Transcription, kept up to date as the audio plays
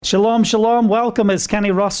Shalom, shalom. Welcome. It's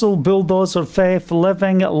Kenny Russell, Bulldozer Faith,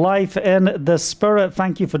 living life in the Spirit.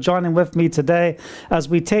 Thank you for joining with me today as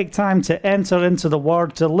we take time to enter into the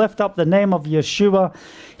Word, to lift up the name of Yeshua.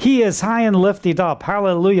 He is high and lifted up.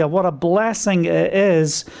 Hallelujah. What a blessing it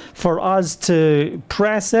is for us to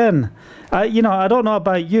press in. I don't know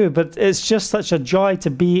about you, but it's just such a joy to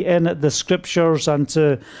be in the Scriptures and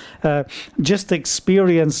to just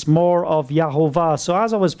experience more of Yahovah. So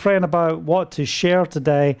as I was praying about what to share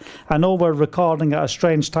today, I know we're recording at a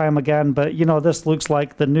strange time again, but this looks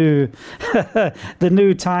like the new the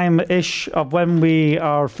new time-ish of when we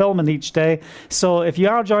are filming each day. So if you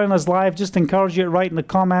are joining us live, just encourage you to write in the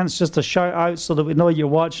comments, just a shout out so that we know you're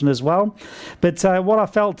watching as well. But what I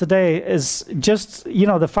felt today is just,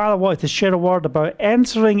 the Father wanted to share a word about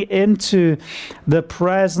entering into the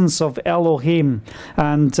presence of Elohim.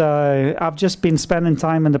 And I've just been spending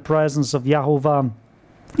time in the presence of Yahovah,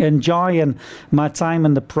 enjoying my time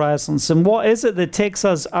in the presence. And what is it that takes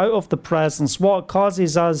us out of the presence? What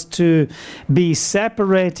causes us to be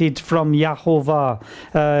separated from Yahovah?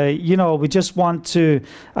 We just want to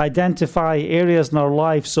identify areas in our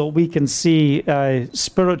life so we can see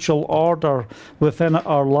spiritual order within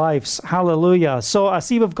our lives. Hallelujah. So I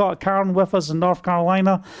see we've got Karen with us in North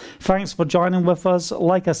Carolina. Thanks for joining with us.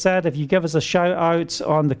 Like I said, if you give us a shout out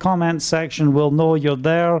on the comments section, we'll know you're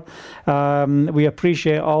there. We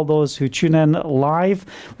appreciate all those who tune in live.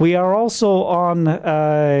 We are also on the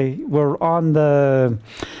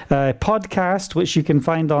podcast, which you can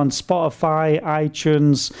find on Spotify,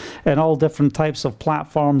 iTunes, and all different types of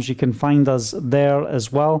platforms. You can find us there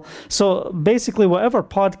as well. So basically, whatever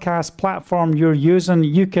podcast platform you're using,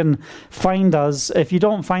 you can find us. If you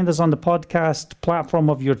don't find us on the podcast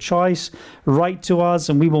platform of your choice, write to us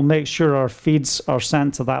and we will make sure our feeds are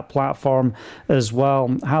sent to that platform as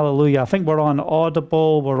well. Hallelujah. I think we're on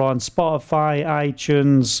Audible, we're on Spotify,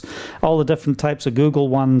 iTunes, all the different types of Google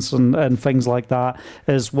ones and things like that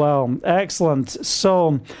as well. Excellent.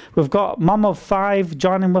 So we've got Mum of Five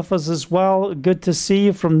joining with us as well. Good to see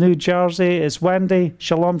you from New Jersey. It's Wendy.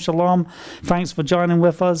 Shalom, shalom. Thanks for joining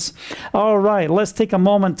with us. All right, let's take a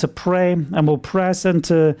moment to pray and we'll press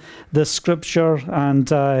into the Scripture. And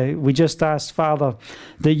we just ask, Father,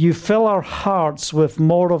 that you fill our hearts with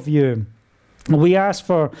more of you. We ask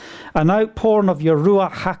for an outpouring of your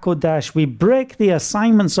Ruach HaKodesh. We break the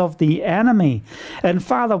assignments of the enemy. And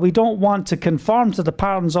Father, we don't want to conform to the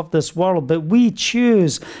patterns of this world, but we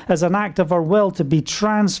choose as an act of our will to be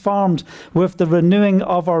transformed with the renewing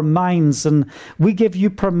of our minds. And we give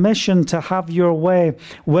you permission to have your way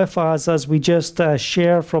with us as we just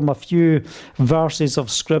share from a few verses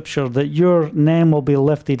of Scripture, that your name will be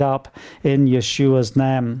lifted up in Yeshua's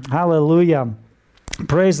name. Hallelujah.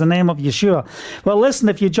 Praise the name of Yeshua. Well, listen,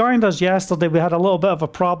 if you joined us yesterday, we had a little bit of a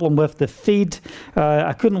problem with the feed.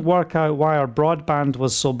 I couldn't work out why our broadband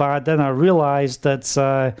was so bad. Then I realized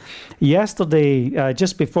that yesterday,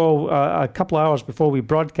 just before, a couple of hours before we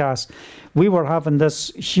broadcast, we were having this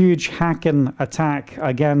huge hacking attack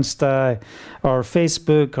against our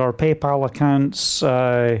Facebook, our PayPal accounts,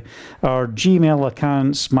 our Gmail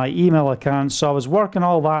accounts, my email accounts. So I was working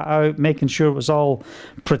all that out, making sure it was all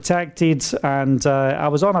protected. And I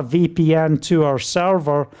was on a VPN to our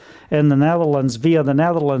server in the Netherlands, via the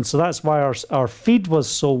Netherlands. So that's why our feed was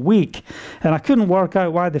so weak. And I couldn't work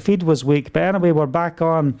out why the feed was weak. But anyway, we're back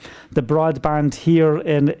on the broadband here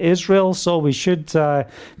in Israel. So we should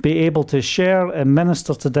be able to share and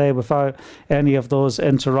minister today without any of those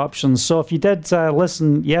interruptions. So if you did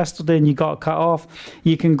listen yesterday and you got cut off,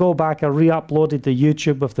 you can go back. I re-uploaded the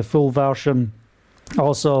YouTube with the full version.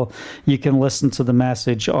 Also, you can listen to the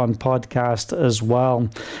message on podcast as well.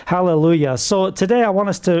 Hallelujah. So today I want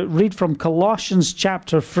us to read from Colossians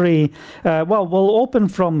chapter 3. We'll open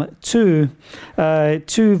from 2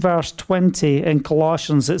 verse 20 in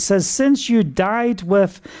Colossians. It says, since you died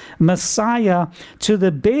with Messiah to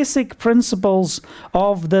the basic principles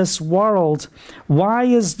of this world, why,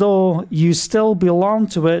 as though you still belong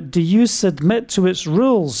to it, do you submit to its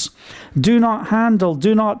rules? Do not handle,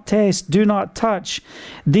 do not taste, do not touch.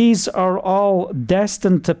 These are all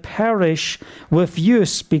destined to perish with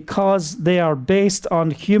use because they are based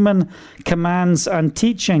on human commands and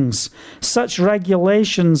teachings. Such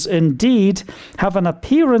regulations indeed have an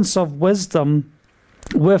appearance of wisdom,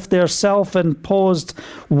 with their self-imposed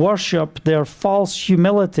worship, their false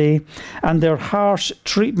humility, and their harsh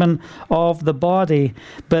treatment of the body,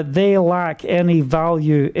 but they lack any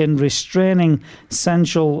value in restraining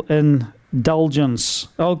sensual indulgence.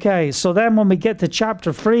 Okay, so then when we get to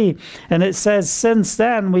chapter 3, and it says, since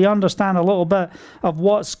then, we understand a little bit of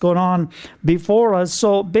what's going on before us.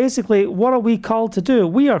 So basically, what are we called to do?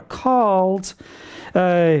 We are called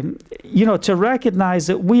to recognize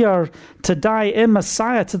that we are to die in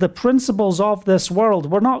Messiah to the principles of this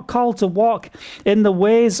world. We're not called to walk in the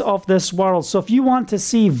ways of this world. So if you want to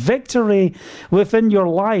see victory within your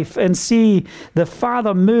life and see the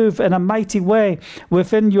Father move in a mighty way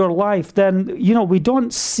within your life, then, we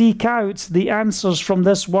don't seek out the answers from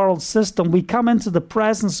this world system. We come into the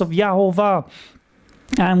presence of Yahovah,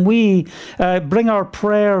 and we bring our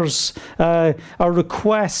prayers, our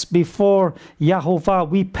requests before Yahovah.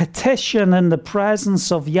 We petition in the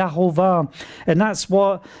presence of Yahovah. And that's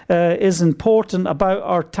what is important about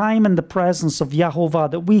our time in the presence of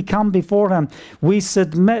Yahovah, that we come before him. We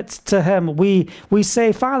submit to him. We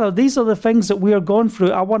say, Father, these are the things that we are going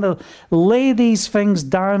through. I want to lay these things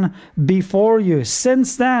down before you.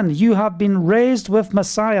 Since then, you have been raised with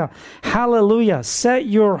Messiah. Hallelujah. Set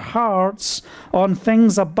your hearts on things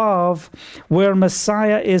above, where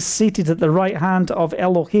Messiah is seated at the right hand of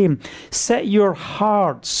Elohim. Set your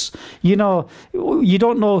hearts. You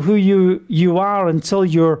don't know who you are until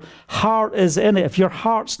your heart is in it. If your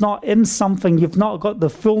heart's not in something, you've not got the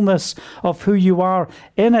fullness of who you are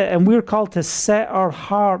in it. And we're called to set our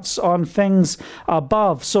hearts on things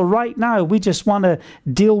above. So right now, we just want to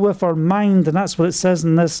deal with our mind, and that's what it says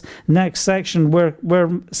in this next section, where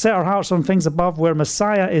set our hearts on things above, where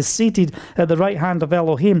Messiah is seated at the right hand of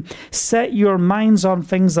Elohim. Set your minds on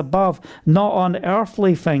things above, not on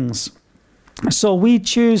earthly things. So we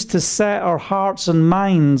choose to set our hearts and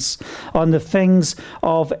minds on the things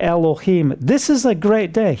of Elohim. This is a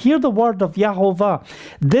great day. Hear the word of Yahovah.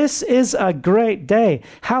 This is a great day.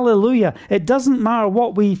 Hallelujah. It doesn't matter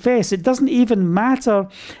what we face. It doesn't even matter,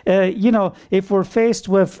 if we're faced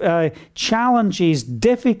with challenges,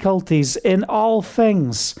 difficulties in all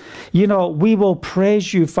things. We will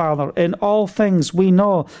praise you, Father. In all things, we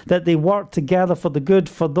know that they work together for the good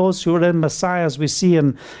for those who are in Messiah, as we see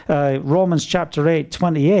in Romans chapter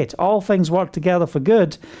 8:28. All things work together for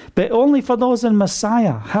good, but only for those in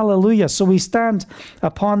Messiah. Hallelujah. So we stand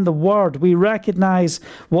upon the word. We recognize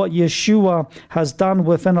what Yeshua has done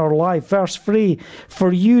within our life. Verse 3,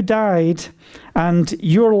 for you died, and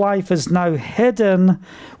your life is now hidden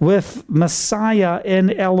with Messiah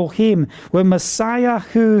in Elohim. When Messiah,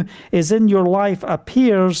 who is in your life,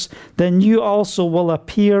 appears, then you also will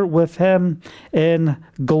appear with him in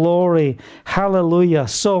glory. Hallelujah.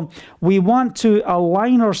 So we want to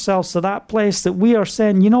align ourselves to that place that we are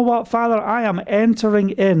saying, you know what, Father, I am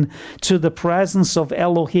entering in to the presence of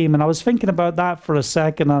Elohim. And I was thinking about that for a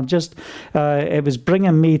second. It was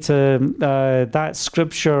bringing me to that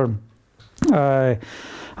scripture.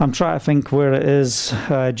 I'm trying to think where it is.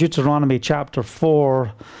 Deuteronomy chapter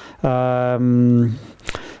 4.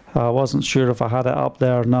 I wasn't sure if I had it up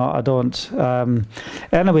there. No, I don't.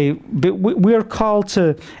 Anyway, but we're called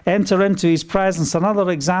to enter into his presence. Another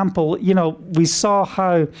example, we saw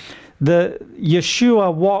how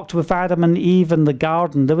Yeshua walked with Adam and Eve in the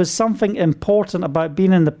garden. There was something important about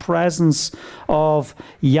being in the presence of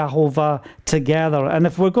Yahovah together. And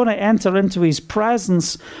if we're going to enter into his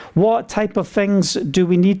presence, what type of things do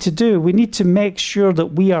we need to do? We need to make sure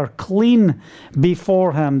that we are clean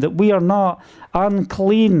before him, that we are not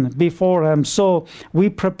unclean before him. So we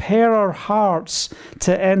prepare our hearts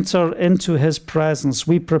to enter into his presence.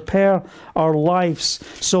 We prepare our lives.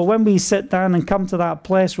 So when we sit down and come to that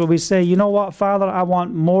place where we say, you know what, Father, I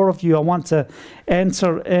want more of you. I want to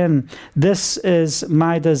enter in. This is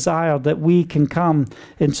my desire, that we can come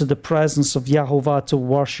into the presence of Yahovah to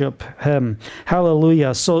worship him.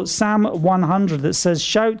 Hallelujah. So Psalm 100, it says,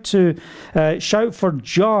 shout for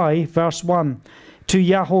joy, verse 1, to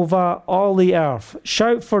Yahovah, all the earth.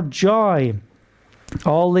 Shout for joy,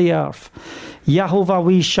 all the earth. Yahovah,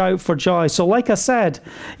 we shout for joy. So like I said,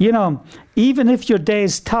 even if your day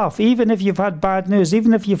is tough, even if you've had bad news,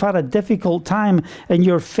 even if you've had a difficult time and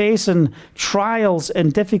you're facing trials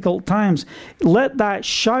and difficult times, let that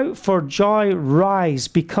shout for joy rise,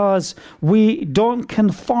 because we don't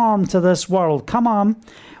conform to this world. Come on.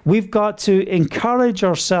 We've got to encourage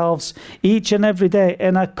ourselves each and every day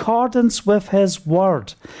in accordance with his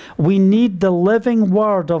word. We need the living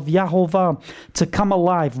word of Yahovah to come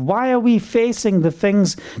alive. Why are we facing the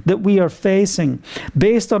things that we are facing?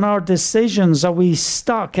 Based on our decisions, are we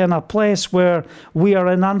stuck in a place where we are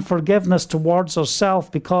in unforgiveness towards ourselves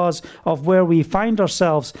because of where we find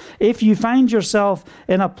ourselves? If you find yourself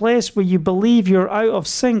in a place where you believe you're out of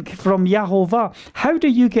sync from Yahovah, how do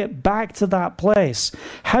you get back to that place?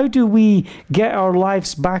 How do we get our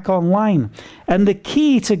lives back online? And the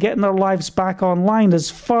key to getting our lives back online is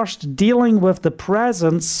first dealing with the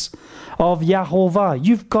presence of Yahovah.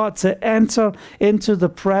 You've got to enter into the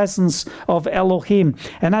presence of Elohim.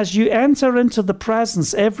 And as you enter into the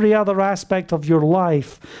presence, every other aspect of your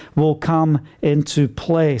life will come into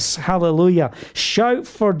place. Hallelujah. Shout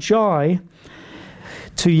for joy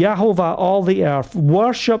to Yahovah, all the earth.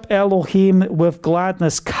 Worship Elohim with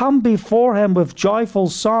gladness. Come before him with joyful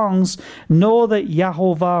songs. Know that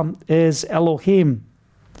Yahovah is Elohim.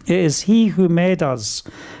 It is he who made us,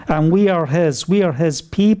 and we are his. We are his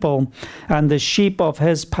people and the sheep of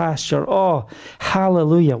his pasture. Oh,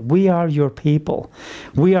 hallelujah. We are your people.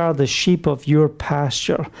 We are the sheep of your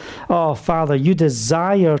pasture. Oh, Father, you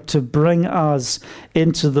desire to bring us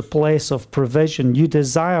into the place of provision. You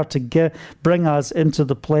desire to bring us into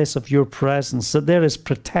the place of your presence, that there is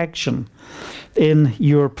protection in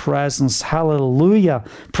your presence. Hallelujah.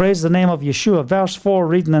 Praise the name of Yeshua. Verse 4,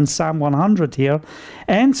 reading in Psalm 100 here.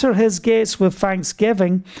 Enter his gates with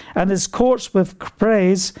thanksgiving and his courts with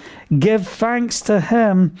praise. Give thanks to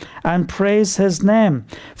him and praise his name.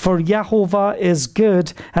 For Yahovah is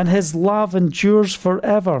good and his love endures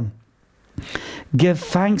forever. Give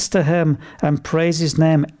thanks to him and praise his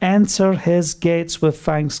name. Enter his gates with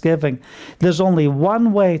thanksgiving. There's only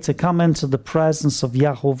one way to come into the presence of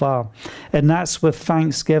Yahovah, and that's with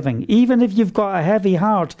thanksgiving. Even if you've got a heavy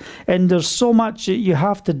heart and there's so much that you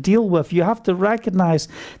have to deal with, you have to recognize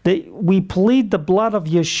that we plead the blood of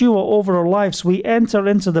Yeshua over our lives. We enter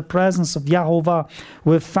into the presence of Yahovah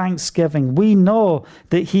with thanksgiving. We know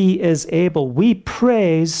that he is able. We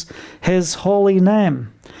praise his holy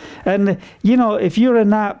name. And, you know, if you're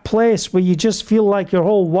in that place where you just feel like your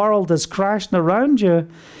whole world is crashing around you,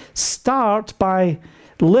 start by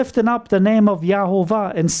lifting up the name of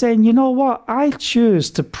Yahovah and saying, you know what, I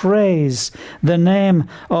choose to praise the name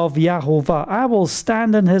of Yahovah. I will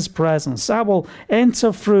stand in his presence. I will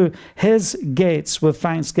enter through his gates with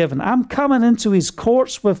thanksgiving. I'm coming into his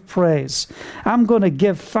courts with praise. I'm going to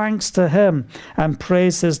give thanks to him and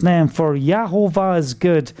praise his name. For Yahovah is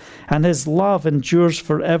good and his love endures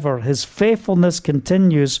forever. His faithfulness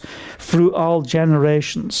continues through all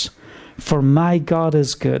generations. For my God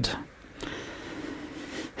is good.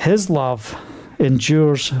 His love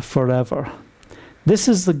endures forever. This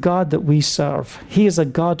is the God that we serve. He is a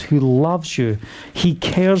God who loves you. He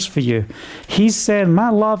cares for you. He's saying, my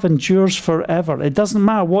love endures forever. It doesn't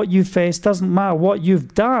matter what you face, doesn't matter what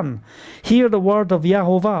you've done. Hear the word of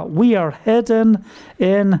Yahovah. We are hidden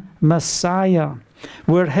in Messiah.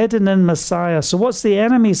 We're hidden in Messiah. So what's the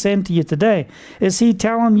enemy saying to you today? Is he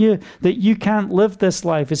telling you that you can't live this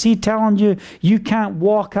life? Is he telling you you can't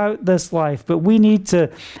walk out this life? But we need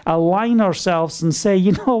to align ourselves and say,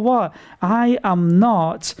 you know what? I am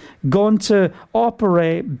not going to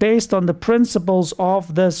operate based on the principles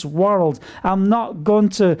of this world. I'm not going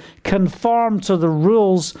to conform to the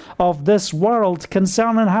rules of this world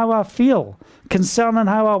concerning how I feel, concerning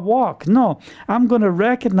how I walk. No, I'm going to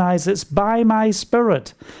recognize it's by my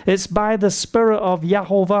Spirit. It's by the Spirit of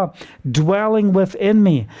Yahovah dwelling within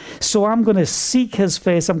me. So I'm going to seek his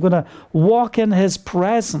face. I'm going to walk in his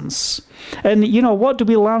presence. And, you know, what do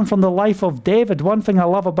we learn from the life of David? One thing I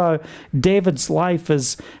love about David's life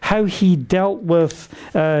is how he dealt with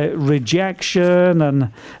rejection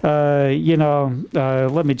and,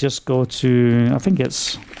 let me just go to, I think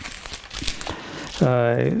it's...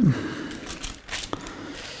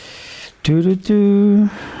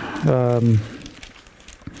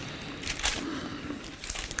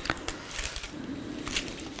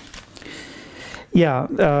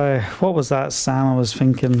 what was that psalm I was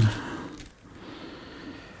thinking?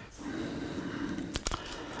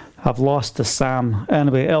 I've lost the psalm.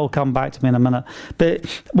 Anyway, it'll come back to me in a minute. But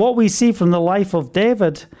what we see from the life of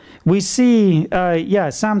David, we see,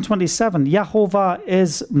 Psalm 27, Yahovah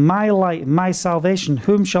is my light, my salvation.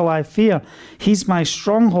 Whom shall I fear? He's my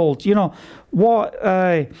stronghold. You know,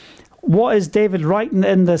 what is David writing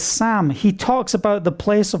in this psalm? He talks about the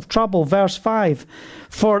place of trouble. Verse 5,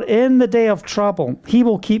 for in the day of trouble, he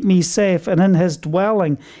will keep me safe, and in his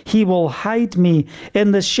dwelling, he will hide me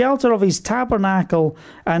in the shelter of his tabernacle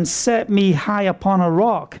and set me high upon a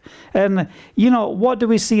rock. And, you know, what do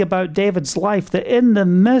we see about David's life? That in the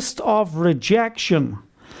midst of rejection,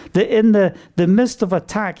 that in the midst of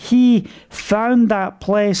attack, he found that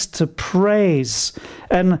place to praise.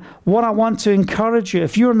 And what I want to encourage you,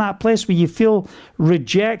 if you're in that place where you feel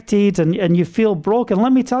rejected and you feel broken,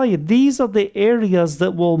 let me tell you, these are the areas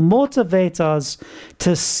that will motivate us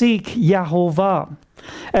to seek Yahovah.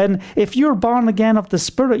 And if you're born again of the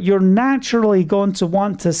Spirit, you're naturally going to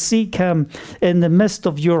want to seek him in the midst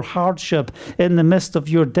of your hardship, in the midst of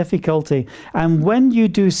your difficulty. And when you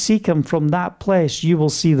do seek him from that place, you will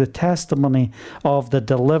see the testimony of the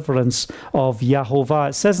deliverance of Yahovah.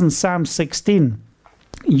 It says in Psalm 16,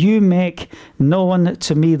 you make known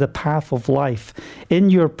to me the path of life.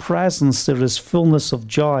 In your presence there is fullness of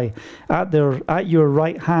joy. At your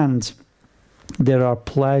right hand there are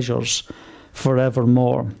pleasures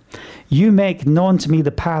forevermore. You make known to me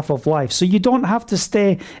the path of life. So you don't have to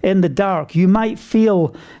stay in the dark. You might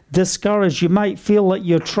feel discouraged. You might feel that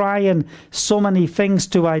you're trying so many things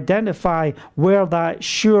to identify where that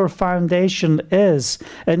sure foundation is.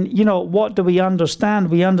 And, what do we understand?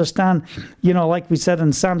 We understand, like we said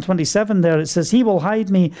in Psalm 27 there, it says, he will hide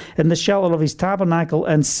me in the shelter of his tabernacle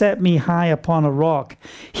and set me high upon a rock.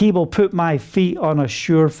 He will put my feet on a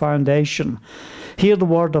sure foundation. Hear the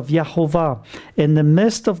word of Yahovah. In the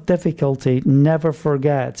midst of difficulty, never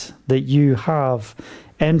forget that you have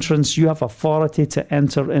entrance, you have authority to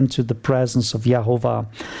enter into the presence of Yahovah.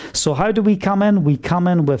 So how do we come in? We come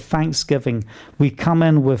in with thanksgiving. We come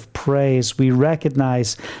in with praise. We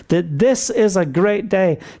recognize that this is a great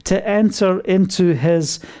day to enter into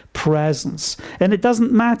his presence. And it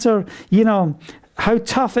doesn't matter, how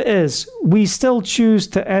tough it is, we still choose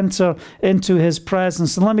to enter into his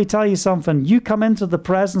presence. And let me tell you something, you come into the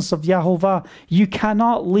presence of Yahovah, you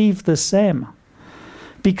cannot leave the same.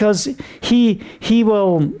 Because he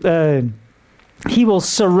will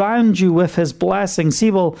surround you with his blessings.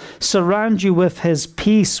 He will surround you with his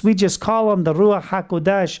peace. We just call on the Ruach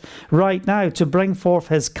HaKodesh right now to bring forth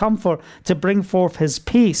his comfort, to bring forth his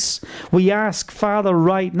peace. We ask, Father,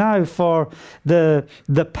 right now for the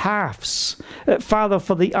paths. Father,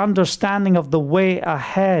 for the understanding of the way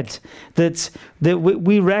ahead, that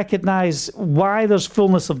we recognize why there's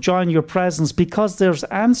fullness of joy in your presence, because there's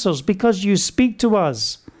answers, because you speak to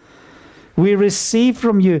us. We receive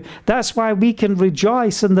from you. That's why we can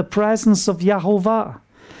rejoice in the presence of Yahovah.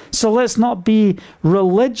 So let's not be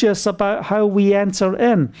religious about how we enter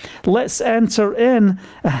in. Let's enter in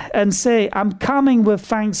and say, I'm coming with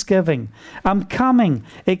thanksgiving. I'm coming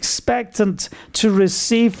expectant to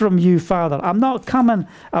receive from you, Father. I'm not coming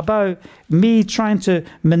about me trying to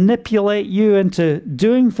manipulate you into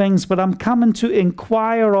doing things, but I'm coming to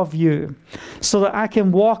inquire of you so that I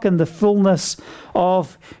can walk in the fullness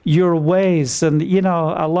of your ways. And,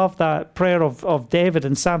 I love that prayer of David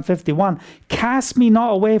in Psalm 51. Cast me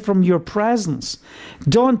not away from your presence.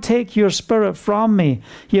 Don't take your spirit from me.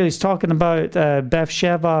 Here he's talking about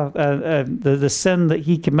Bathsheba, the sin that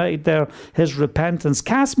he committed there, his repentance.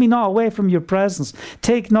 Cast me not away from your presence.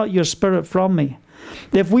 Take not your spirit from me.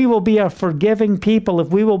 If we will be a forgiving people, if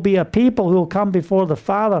we will be a people who will come before the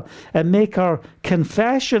Father and make our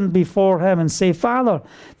confession before him and say, Father,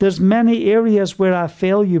 there's many areas where I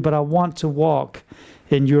fail you, but I want to walk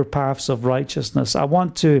in your paths of righteousness. I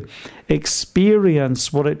want to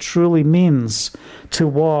experience what it truly means to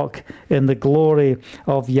walk in the glory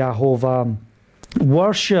of Yahovah.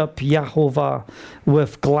 Worship Yahovah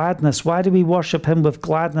with gladness. Why do we worship him with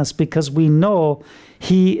gladness? Because we know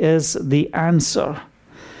he is the answer.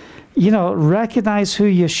 Recognize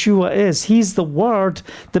who Yeshua is. He's the Word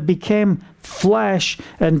that became flesh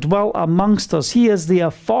and dwelt amongst us. He is the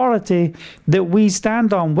authority that we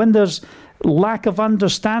stand on. When there's lack of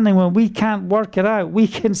understanding, when we can't work it out, we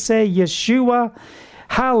can say, Yeshua,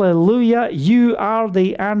 hallelujah, you are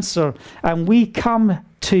the answer. And we come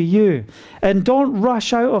to you. And don't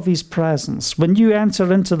rush out of his presence. When you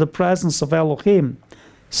enter into the presence of Elohim,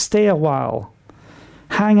 stay a while.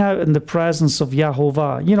 Hang out in the presence of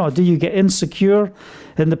Yahovah. Do you get insecure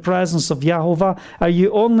in the presence of Yahovah? Are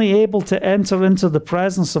you only able to enter into the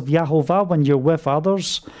presence of Yahovah when you're with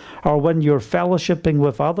others or when you're fellowshipping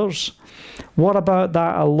with others? What about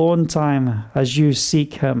that alone time as you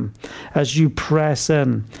seek him, as you press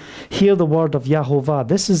in? Hear the word of Yahovah.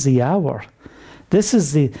 This is the hour. This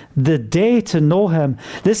is the day to know him.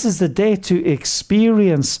 This is the day to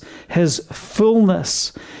experience his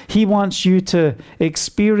fullness. He wants you to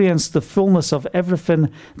experience the fullness of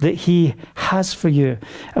everything that he has for you.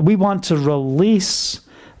 And we want to release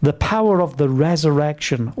the power of the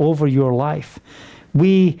resurrection over your life.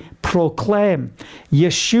 We proclaim,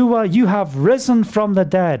 Yeshua, you have risen from the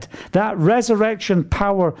dead. That resurrection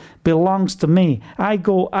power belongs to me. I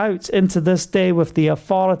go out into this day with the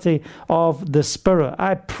authority of the Spirit.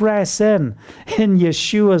 I press in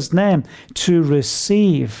Yeshua's name to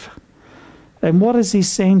receive. And what is he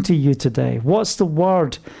saying to you today? What's the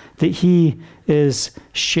word that he is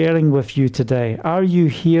sharing with you today? Are you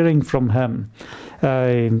hearing from him?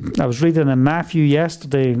 I was reading in Matthew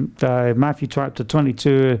yesterday, Matthew chapter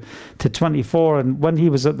 22 to 24, and when he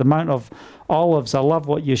was at the Mount of Olives, I love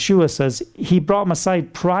what Yeshua says. He brought him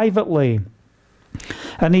aside privately,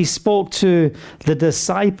 and he spoke to the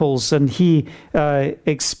disciples, and he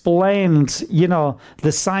explained,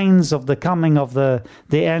 the signs of the coming of the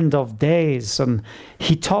end of days, and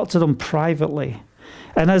he talked to them privately.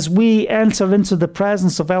 And as we enter into the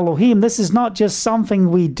presence of Elohim, this is not just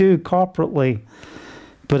something we do corporately,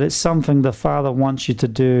 but it's something the Father wants you to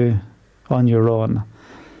do on your own,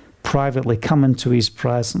 privately. Come into his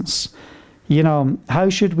presence. How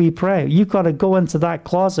should we pray? You've got to go into that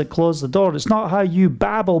closet, close the door. It's not how you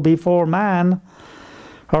babble before man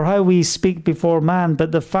or how we speak before man,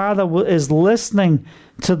 but the Father is listening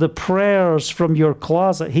to the prayers from your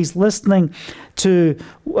closet. He's listening to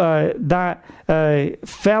that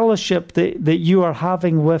fellowship that you are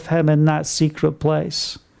having with him in that secret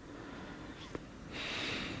place.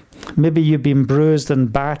 Maybe you've been bruised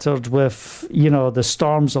and battered with, the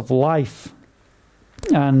storms of life,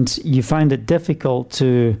 and you find it difficult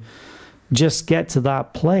to just get to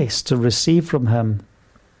that place to receive from him.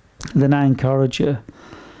 Then I encourage you,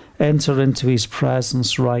 enter into his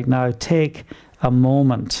presence right now. Take a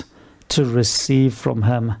moment to receive from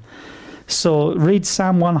him. So read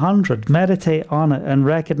Psalm 100, meditate on it, and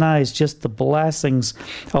recognize just the blessings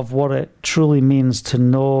of what it truly means to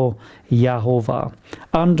know Yahovah.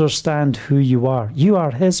 Understand who you are. You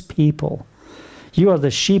are his people. You are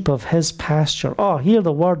the sheep of his pasture. Oh, hear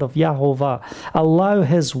the word of Yahovah. Allow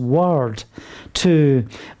his word to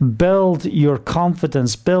build your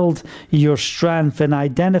confidence, build your strength and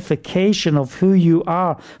identification of who you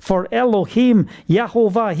are. For Elohim,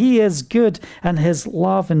 Yahovah, he is good, and his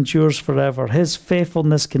love endures forever. His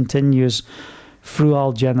faithfulness continues through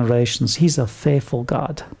all generations. He's a faithful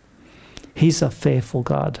God. He's a faithful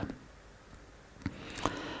God.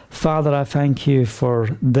 Father, I thank you for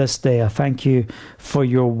this day. I thank you for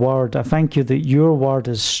your word. I thank you that your word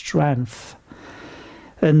is strength.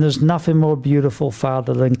 And there's nothing more beautiful,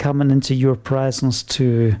 Father, than coming into your presence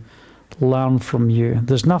to learn from you.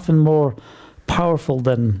 There's nothing more powerful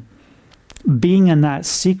than being in that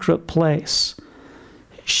secret place,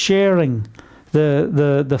 sharing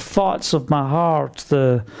the thoughts of my heart,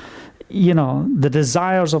 the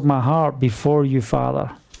desires of my heart before you,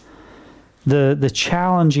 Father. The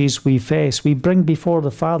challenges we face, we bring before the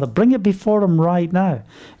Father. Bring it before him right now.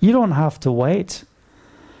 You don't have to wait.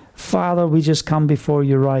 Father, we just come before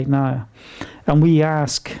you right now, and we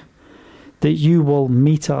ask that you will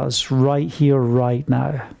meet us right here, right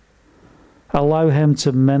now. Allow him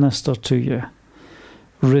to minister to you.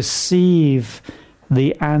 Receive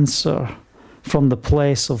the answer from the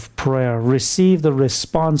place of prayer. Receive the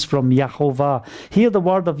response from Yahovah. Hear the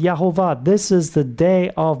word of Yahovah. This is the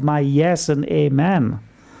day of my yes and amen.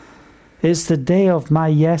 It's the day of my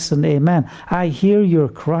yes and amen. I hear your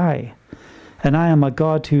cry, and I am a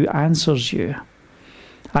God who answers you.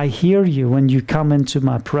 I hear you when you come into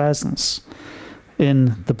my presence.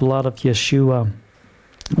 In the blood of Yeshua,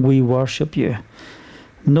 we worship you.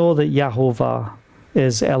 Know that Yahovah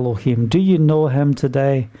is Elohim. Do you know him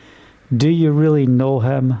today? Do you really know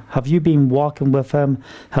him? Have you been walking with him?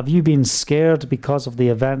 Have you been scared because of the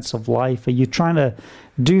events of life? Are you trying to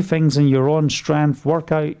do things in your own strength,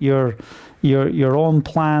 work out your own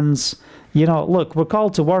plans? Look, we're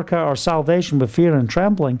called to work out our salvation with fear and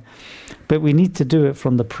trembling, but we need to do it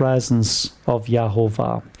from the presence of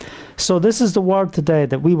Yahovah. So this is the word today,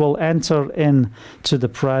 that we will enter into the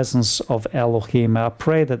presence of Elohim. I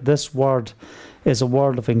pray that this word is a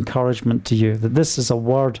word of encouragement to you, that this is a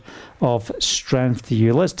word of strength to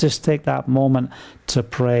you. Let's just take that moment to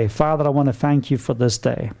pray. Father, I want to thank you for this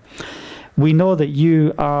day. We know that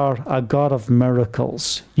you are a God of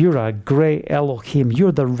miracles. You're a great Elohim.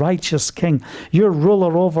 You're the righteous King. You're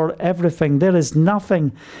ruler over everything. There is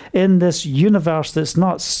nothing in this universe that's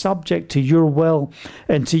not subject to your will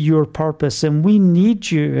and to your purpose. And we need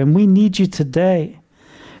you, and we need you today.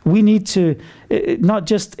 We need to not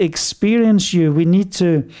just experience you, we need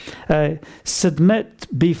to submit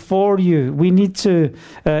before you. We need to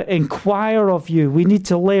inquire of you. We need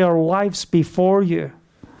to lay our lives before you.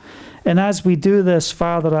 And as we do this,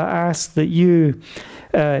 Father, I ask that you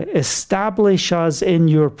establish us in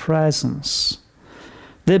your presence.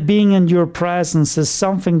 That being in your presence is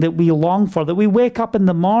something that we long for, that we wake up in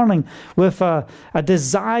the morning with a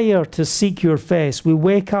desire to seek your face. We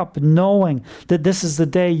wake up knowing that this is the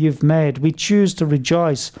day you've made. We choose to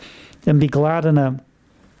rejoice and be glad in it.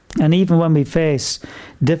 And even when we face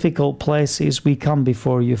difficult places, we come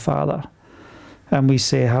before you, Father, and we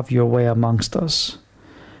say, have your way amongst us.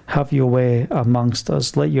 Have your way amongst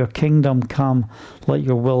us. Let your kingdom come. Let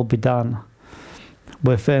your will be done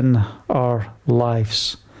within our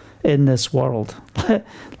lives in this world.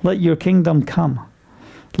 Let your kingdom come.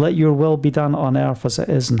 Let your will be done on earth as it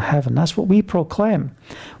is in heaven. That's what we proclaim.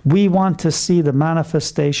 We want to see the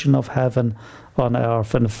manifestation of heaven on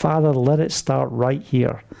earth. And Father, let it start right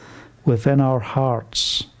here within our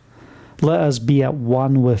hearts. Let us be at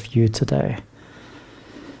one with you today.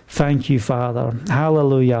 Thank you, Father.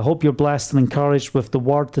 Hallelujah. I hope you're blessed and encouraged with the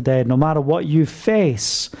word today. No matter what you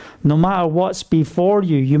face, no matter what's before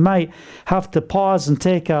you, you might have to pause and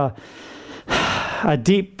take a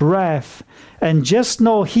deep breath and just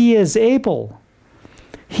know He is able.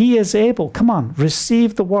 He is able. Come on,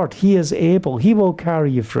 receive the word. He is able. He will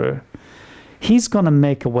carry you through. He's going to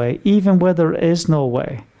make a way, even where there is no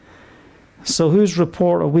way. So whose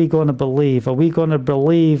report are we going to believe? Are we going to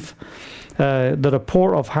believe the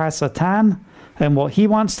report of Hasatan and what he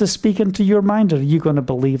wants to speak into your mind? Or are you going to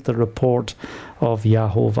believe the report of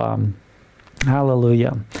Yahovah?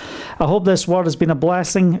 Hallelujah. I hope this word has been a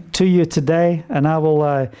blessing to you today, and I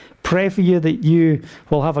will pray for you that you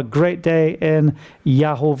will have a great day in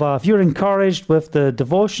Yahovah. If you're encouraged with the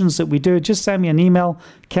devotions that we do, just send me an email,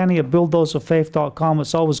 kenny@bulldozerfaith.com.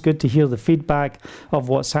 It's always good to hear the feedback of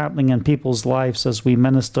what's happening in people's lives as we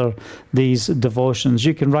minister these devotions.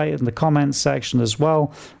 You can write it in the comments section as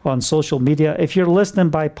well on social media. If you're listening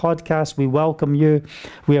by podcast, we welcome you.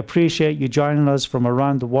 We appreciate you joining us from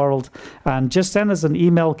around the world. And just send us an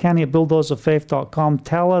email, kenny@bulldozerfaith.com.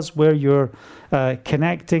 Tell us where you're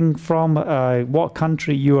connecting from, what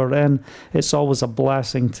country you are in. It's always a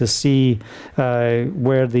blessing to see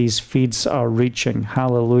where these feeds are reaching.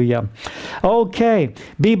 Hallelujah. Okay,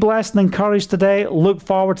 be blessed and encouraged today. Look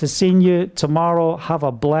forward to seeing you tomorrow. Have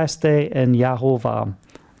a blessed day in Yahovah.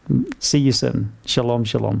 See you soon. Shalom,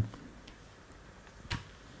 shalom.